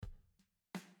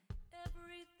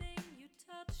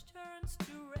touch turns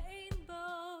to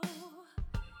rainbow.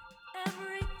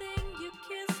 Everything you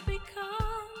kiss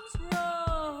becomes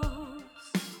rose.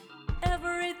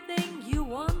 Everything you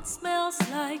want smells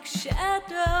like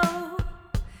shadow.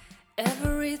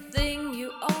 Everything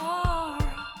you are.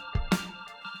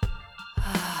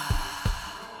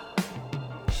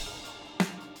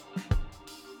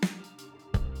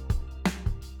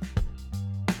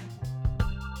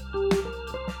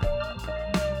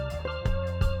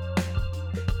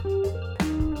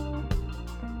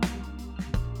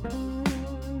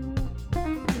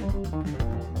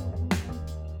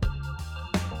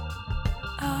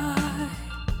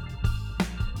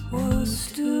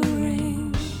 Was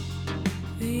during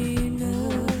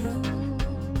Venus,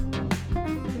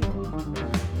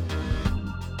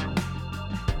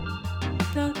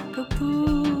 dug a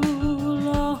pool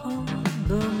on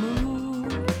the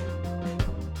moon.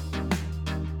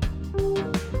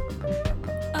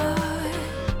 I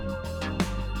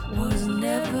was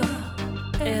never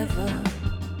ever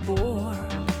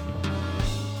bored,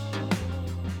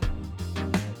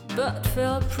 but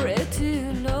felt pretty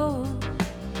alone.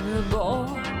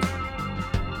 Bored,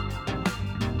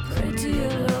 pretty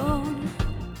alone,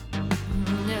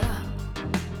 yeah.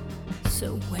 So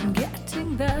when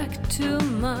getting back to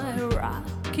my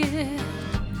rocket,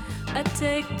 I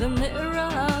take the mirror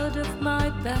out of my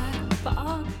back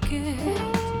pocket.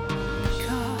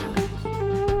 Because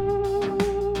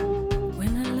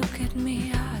when I look at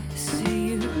me, I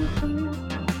see you.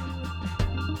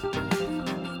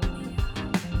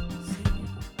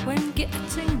 When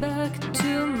getting back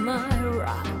to my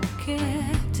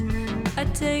rocket, I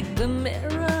take the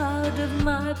mirror out of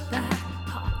my back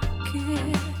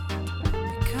pocket.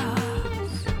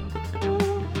 Because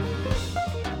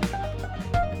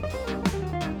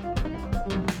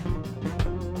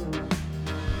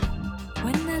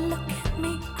when I look at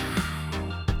me,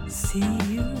 I see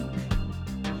you.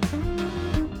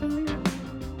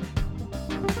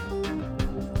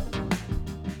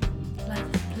 Like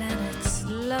the planets,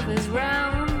 love is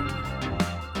round.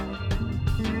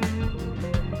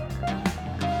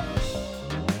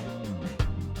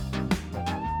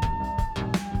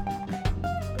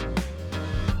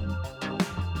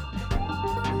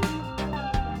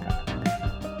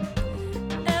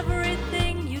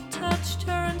 Everything you touch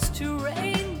turns to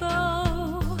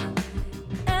rainbow.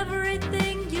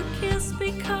 Everything you kiss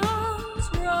becomes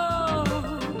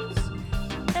rose.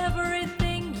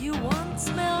 Everything you want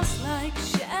smells like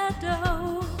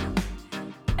shadow.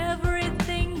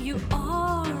 Everything you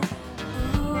are,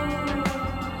 oh.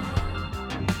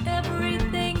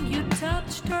 Everything you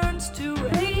touch turns to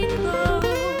rainbow.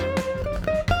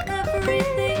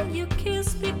 Everything you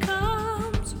kiss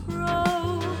becomes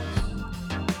rose.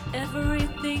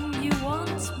 Everything you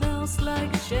want smells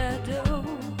like shadow.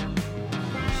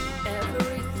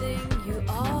 Everything you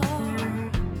are.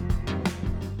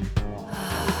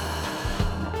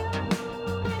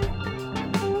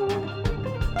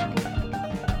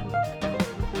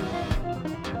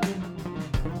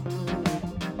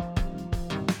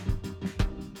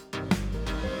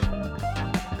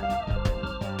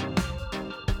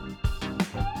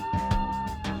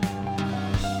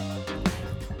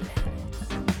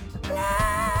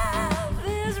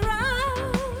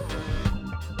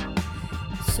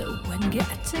 So when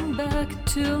getting back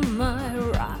to my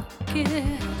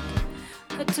rocket,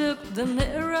 I took the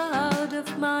mirror out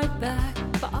of my back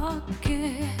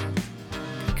pocket.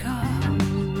 Because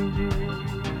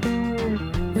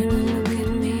when you look at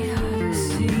me, I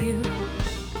see you.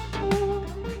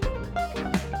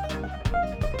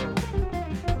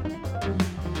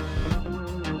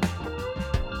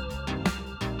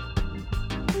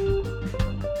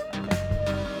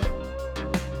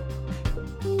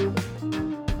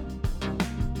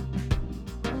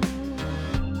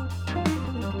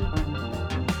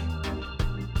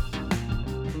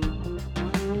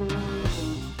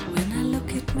 When I look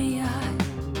at me,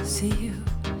 I see you.